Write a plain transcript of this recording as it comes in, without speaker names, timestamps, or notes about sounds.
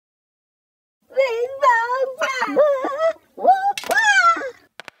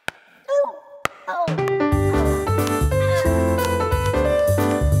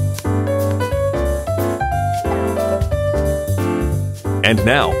And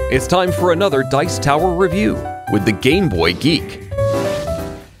now, it's time for another Dice Tower review with the Game Boy Geek.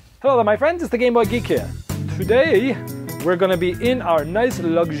 Hello there my friends, it's the Game Boy Geek here. Today, we're going to be in our nice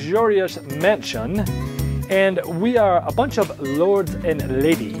luxurious mansion, and we are a bunch of lords and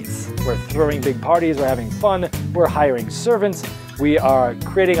ladies. We're throwing big parties, we're having fun, we're hiring servants, we are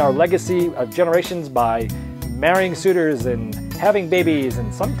creating our legacy of generations by marrying suitors and having babies,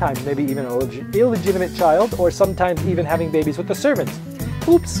 and sometimes maybe even an illegitimate child, or sometimes even having babies with the servants.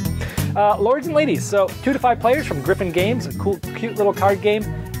 Oops. Lords and ladies, so 2 to 5 players from Gryphon Games, a cool, cute little card game,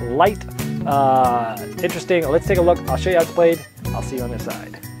 light, interesting. Let's take a look. I'll show you how it's played. I'll see you on this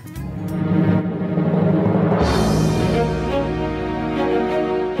side.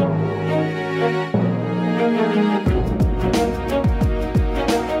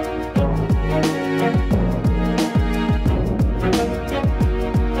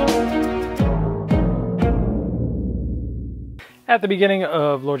 At the beginning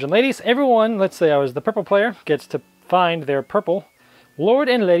of Lords and Ladies, everyone, let's say I was the purple player, gets to find their purple Lord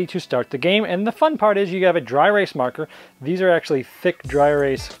and Lady to start the game. And the fun part is you have a dry erase marker. These are actually thick dry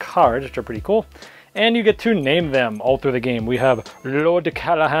erase cards, which are pretty cool. And you get to name them all through the game. We have Lord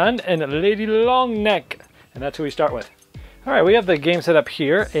Callahan and Lady Longneck, and that's who we start with. All right, we have the game set up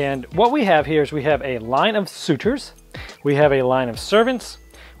here, and what we have here is we have a line of suitors, we have a line of servants,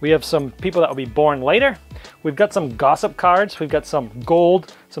 we have some people that will be born later. We've got some gossip cards. We've got some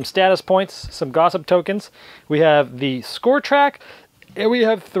gold, some status points, some gossip tokens. We have the score track, and we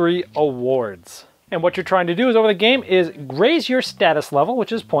have 3 awards. And what you're trying to do is over the game is raise your status level,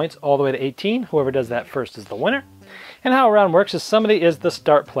 which is points, all the way to 18. Whoever does that first is the winner. And how a round works is somebody is the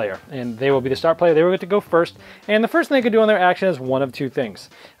start player, and they will be the start player. They will get to go first. And the first thing they could do on their action is one of 2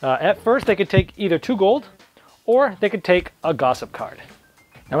 things. At first, they could take either 2 gold, or they could take a gossip card.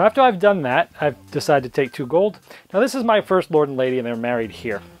 Now after I've done that, I've decided to take 2 gold. Now this is my first Lord and Lady, and they're married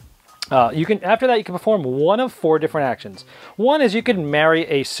here. After that, you can perform one of 4 different actions. One is you can marry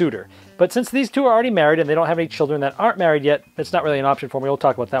a suitor. But since these 2 are already married and they don't have any children that aren't married yet, it's not really an option for me. We'll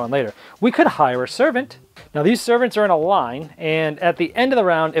talk about that one later. We could hire a servant. Now these servants are in a line, and at the end of the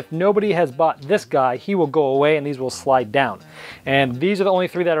round, if nobody has bought this guy, he will go away and these will slide down. And these are the only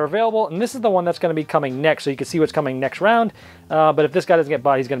 3 that are available, and this is the one that's going to be coming next, so you can see what's coming next round. But if this guy doesn't get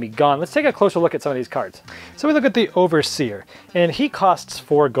bought, he's going to be gone. Let's take a closer look at some of these cards. So we look at the Overseer, and he costs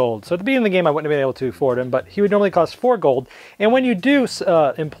 4 gold. So at the beginning of the game, I wouldn't have been able to afford him, but he would normally cost 4 gold. And when you do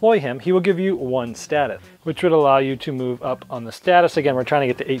employ him, he will give you 1 status, which would allow you to move up on the status. Again, we're trying to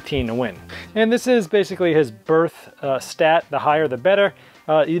get to 18 to win. And this is basically his birth stat. The higher, the better.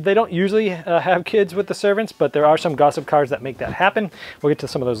 They don't usually have kids with the servants, but there are some gossip cards that make that happen. We'll get to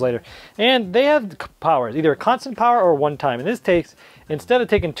some of those later. And they have powers, either a constant power or one time. In this case, instead of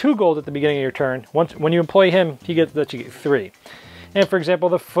taking 2 gold at the beginning of your turn, when you employ him, he lets you get 3. And for example,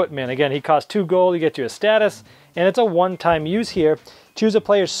 the Footman, again, he costs 2 gold, you get you a status, and it's a one-time use here. Choose a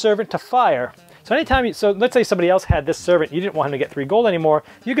player's servant to fire. So anytime so let's say somebody else had this servant, you didn't want him to get 3 gold anymore,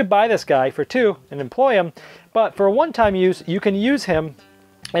 you could buy this guy for 2 and employ him. But for a one-time use, you can use him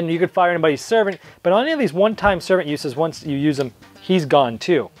and you could fire anybody's servant. But on any of these one-time servant uses, once you use him, he's gone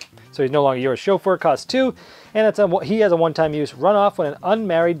too. So he's no longer yours. Chauffeur costs 2, and he has a one-time use. Run off with an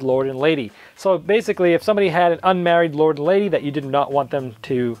unmarried Lord and Lady. So basically, if somebody had an unmarried Lord and Lady that you did not want them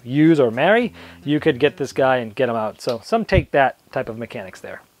to use or marry, you could get this guy and get him out. So some take that type of mechanics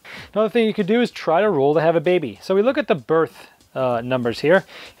there. Another thing you could do is try to roll to have a baby. So we look at the birth numbers here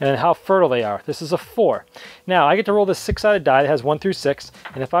and how fertile they are. This is a 4. Now I get to roll this 6-sided die that has 1 through 6,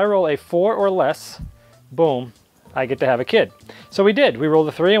 and if I roll a 4 or less, boom, I get to have a kid. So we did. We rolled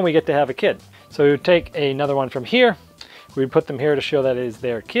a 3 and we get to have a kid. So we would take another one from here. We would put them here to show that it is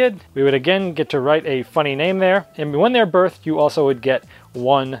their kid. We would again get to write a funny name there. And when they're birthed, you also would get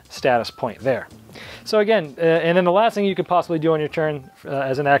 1 status point there. So again, and then the last thing you could possibly do on your turn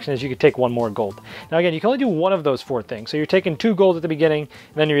as an action is you could take 1 more gold. Now again, you can only do one of those 4 things. So you're taking 2 gold at the beginning,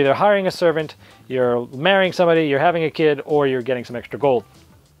 and then you're either hiring a servant, you're marrying somebody, you're having a kid, or you're getting some extra gold.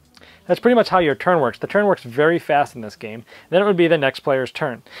 That's pretty much how your turn works. The turn works very fast in this game. Then it would be the next player's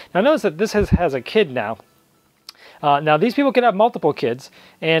turn. Now notice that this has a kid now. Now these people can have multiple kids,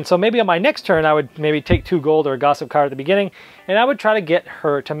 and so maybe on my next turn I would maybe take 2 gold or a gossip card at the beginning, and I would try to get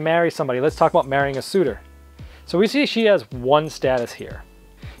her to marry somebody. Let's talk about marrying a suitor. So we see she has 1 status here.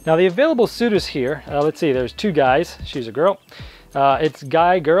 Now the available suitors here, let's see, there's 2 guys, she's a girl. It's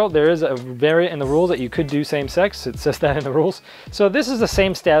guy, girl. There is a variant in the rules that you could do same sex. It says that in the rules. So this is the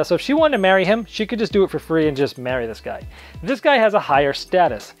same status. So if she wanted to marry him, she could just do it for free and just marry this guy. This guy has a higher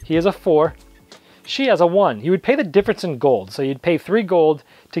status. He is a 4. She has a 1. You would pay the difference in gold. So you'd pay 3 gold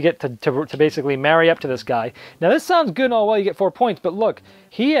to get to basically marry up to this guy. Now this sounds good and all well, you get 4 points, but look,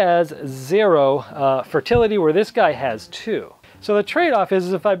 he has 0 fertility where this guy has 2. So the trade-off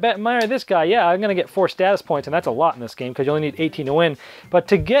is if I marry this guy, yeah, I'm going to get 4 status points, and that's a lot in this game because you only need 18 to win. But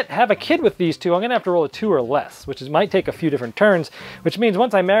to have a kid with these two, I'm going to have to roll a 2 or less, which might take a few different turns, which means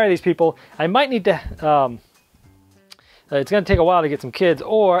once I marry these people, I might need to... it's going to take a while to get some kids,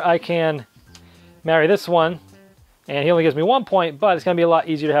 or I can marry this one, and he only gives me 1 point, but it's going to be a lot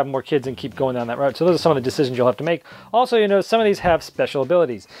easier to have more kids and keep going down that route. So those are some of the decisions you'll have to make. Also, you know, some of these have special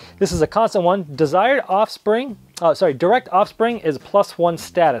abilities. This is a constant one. Direct offspring is +1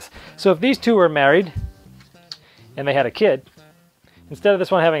 status. So if these two were married and they had a kid, instead of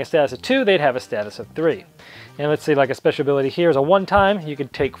this one having a status of 2, they'd have a status of 3. And let's say like a special ability here is a 1-time. You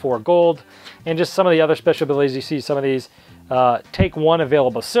could take 4 gold. And just some of the other special abilities, you see some of these. Take 1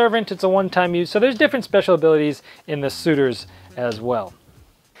 available servant, it's a 1-time use. So there's different special abilities in the suitors as well.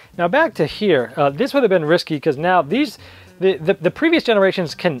 Now back to here, this would have been risky because now the previous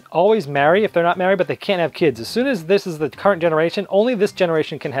generations can always marry if they're not married, but they can't have kids. As soon as this is the current generation, only this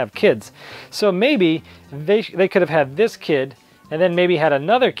generation can have kids. So maybe they could have had this kid and then maybe had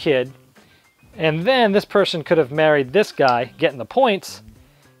another kid, and then this person could have married this guy, getting the points.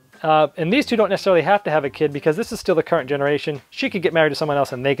 And these two don't necessarily have to have a kid because this is still the current generation. She could get married to someone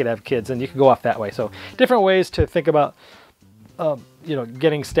else and they could have kids, and you could go off that way. So different ways to think about you know,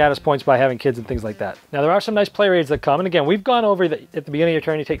 getting status points by having kids and things like that. Now there are some nice play rates that come, and again, we've gone over that at the beginning of your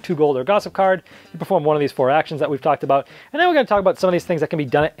turn. You take 2 gold or a gossip card, you perform one of these 4 actions that we've talked about, and then we're going to talk about some of these things that can be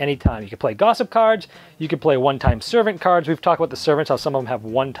done at any time. You can play gossip cards, you can play 1-time servant cards. We've talked about the servants, how some of them have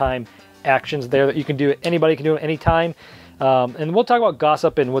 1-time actions there that you can do. Anybody can do it anytime. And we'll talk about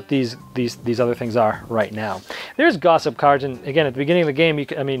gossip and what these other things are right now. There's gossip cards, and again, at the beginning of the game,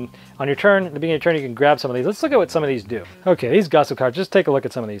 on your turn, at the beginning of your turn, you can grab some of these. Let's look at what some of these do. Okay, these gossip cards, just take a look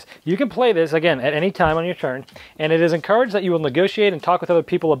at some of these. You can play this, again, at any time on your turn, and it is encouraged that you will negotiate and talk with other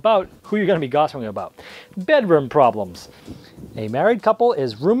people about who you're going to be gossiping about. Bedroom problems. A married couple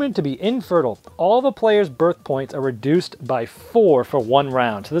is rumored to be infertile. All the players' birth points are reduced by 4 for 1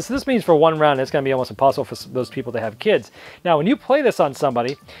 round. So this means for 1 round, it's going to be almost impossible for those people to have kids. Now, when you play this on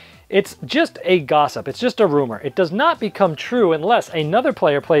somebody, it's just a gossip. It's just a rumor. It does not become true unless another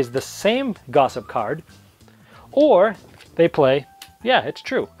player plays the same gossip card, or they play, yeah, it's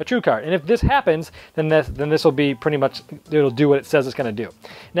true, a true card. And if this happens, then this will be pretty much, it'll do what it says it's going to do.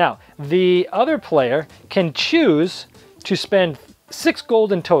 Now, the other player can choose to spend 6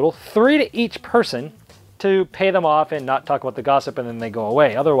 gold in total, 3 to each person, to pay them off and not talk about the gossip, and then they go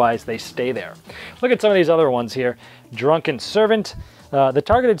away. Otherwise, they stay there. Look at some of these other ones here. Drunken servant. The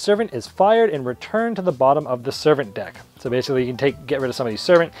targeted servant is fired and returned to the bottom of the servant deck. So basically, you can get rid of somebody's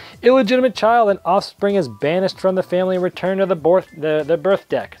servant. Illegitimate child and offspring is banished from the family and returned to the birth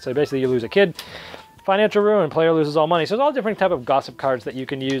deck. So basically, you lose a kid. Financial ruin, player loses all money. So there's all different type of gossip cards that you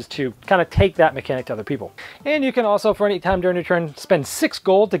can use to kind of take that mechanic to other people. And you can also, for any time during your turn, spend 6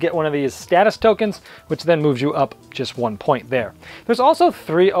 gold to get one of these status tokens, which then moves you up just 1 point there. There's also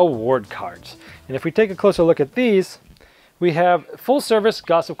 3 award cards. And if we take a closer look at these, we have Full Service,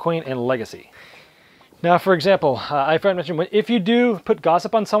 Gossip Queen, and Legacy. Now, for example, I forgot to mention, if you do put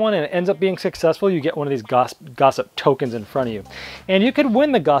gossip on someone and it ends up being successful, you get one of these gossip tokens in front of you. And you could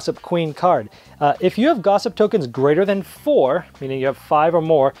win the Gossip Queen card. If you have gossip tokens greater than 4, meaning you have 5 or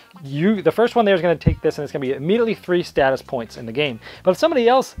more, the first one there is going to take this, and it's going to be immediately 3 status points in the game. But if somebody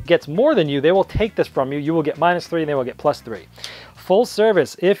else gets more than you, they will take this from you. You will get -3, and they will get +3. Full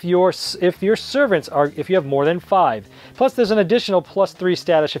Service, if your servants are, if you have more than 5. Plus there's an additional +3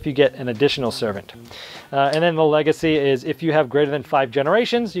 status if you get an additional servant. And then the Legacy is if you have greater than 5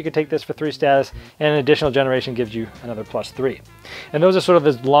 generations, you can take this for 3 status, and an additional generation gives you another +3. And those are sort of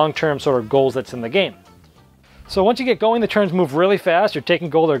the long-term sort of goals that's in the game. So once you get going, the turns move really fast. You're taking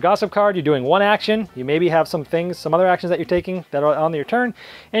gold or gossip card, you're doing 1 action, you maybe have some other actions that you're taking that are on your turn,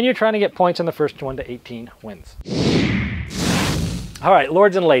 and you're trying to get points on the first 1 to 18 wins. All right,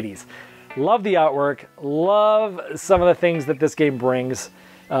 lords and ladies, love the artwork, love some of the things that this game brings.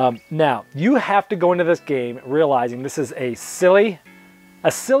 Now, you have to go into this game realizing this is a silly,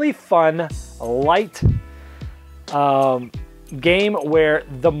 fun, light game where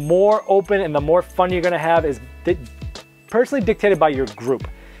the more open and the more fun you're gonna have is personally dictated by your group.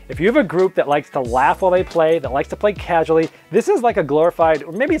 If you have a group that likes to laugh while they play, that likes to play casually, this is like a glorified,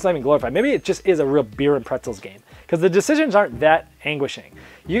 or maybe it's not even glorified, maybe it just is a real beer and pretzels game. Because the decisions aren't that anguishing.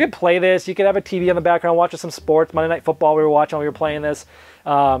 You could play this, you could have a TV in the background watching some sports, Monday Night Football we were watching while we were playing this.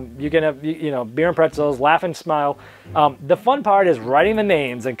 You can have, beer and pretzels, laugh and smile. The fun part is writing the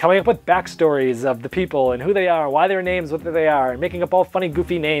names and coming up with backstories of the people and who they are, why their names, what they are, and making up all funny,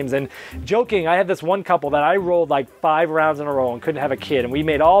 goofy names and joking. I had this one couple that I rolled like 5 rounds in a row and couldn't have a kid, and we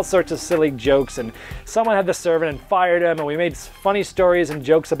made all sorts of silly jokes, and someone had the servant and fired him, and we made funny stories and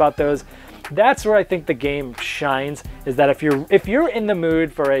jokes about those. That's where I think the game shines, is that if you're in the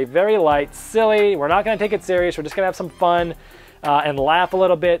mood for a very light, silly, we're not going to take it serious, we're just going to have some fun, and laugh a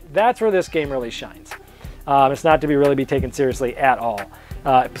little bit, that's where this game really shines. It's not to really be taken seriously at all.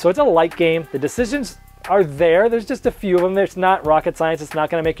 So it's a light game. The decisions are there. There's just a few of them. It's not rocket science. It's not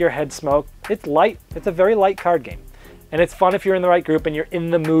going to make your head smoke. It's light. It's a very light card game. And it's fun if you're in the right group and you're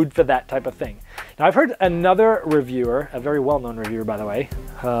in the mood for that type of thing. Now, I've heard another reviewer, a very well-known reviewer, by the way,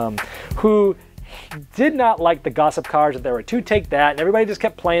 who did not like the gossip cards, that there were 2 take that, and everybody just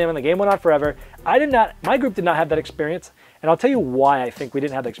kept playing them and the game went on forever. My group did not have that experience. And I'll tell you why I think we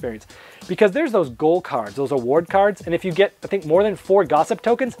didn't have the experience. Because there's those goal cards, those award cards, and if you get, I think, more than 4 gossip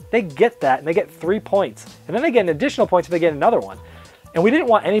tokens, they get that, and they get 3 points. And then they get an additional points if they get another one. And we didn't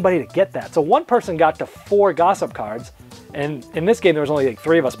want anybody to get that. So one person got to 4 gossip cards, and in this game there was only like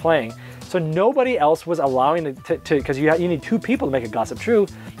 3 of us playing. So nobody else was allowing because you need 2 people to make a gossip true,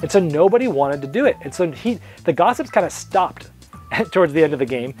 and so nobody wanted to do it. And so the gossips kind of stopped towards the end of the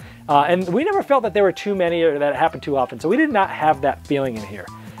game, and we never felt that there were too many or that it happened too often, so we did not have that feeling in here.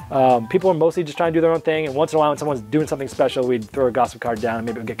 People were mostly just trying to do their own thing, and once in a while when someone's doing something special, we'd throw a gossip card down and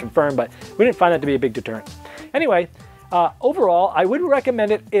maybe it would get confirmed, but we didn't find that to be a big deterrent. Anyway, overall, I would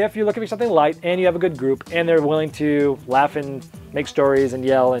recommend it if you're looking for something light and you have a good group and they're willing to laugh and make stories and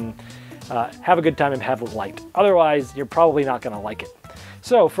yell and have a good time and have light. Otherwise, you're probably not going to like it.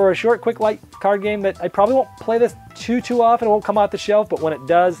 So for a short, quick, light card game that I probably won't play this too often, it won't come off the shelf, but when it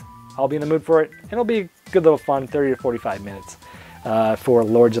does, I'll be in the mood for it, and it'll be a good little fun 30 to 45 minutes for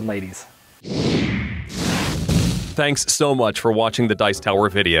lords and ladies. Thanks so much for watching the Dice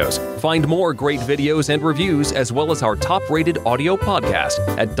Tower videos. Find more great videos and reviews, as well as our top-rated audio podcast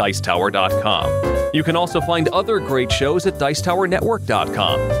at Dicetower.com. You can also find other great shows at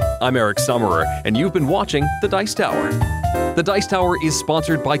Dicetowernetwork.com. I'm Eric Summerer, and you've been watching The Dice Tower. The Dice Tower is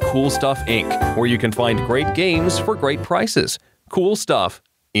sponsored by Cool Stuff Inc., where you can find great games for great prices. Cool stuff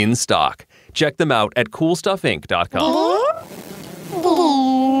in stock. Check them out at CoolStuffInc.com.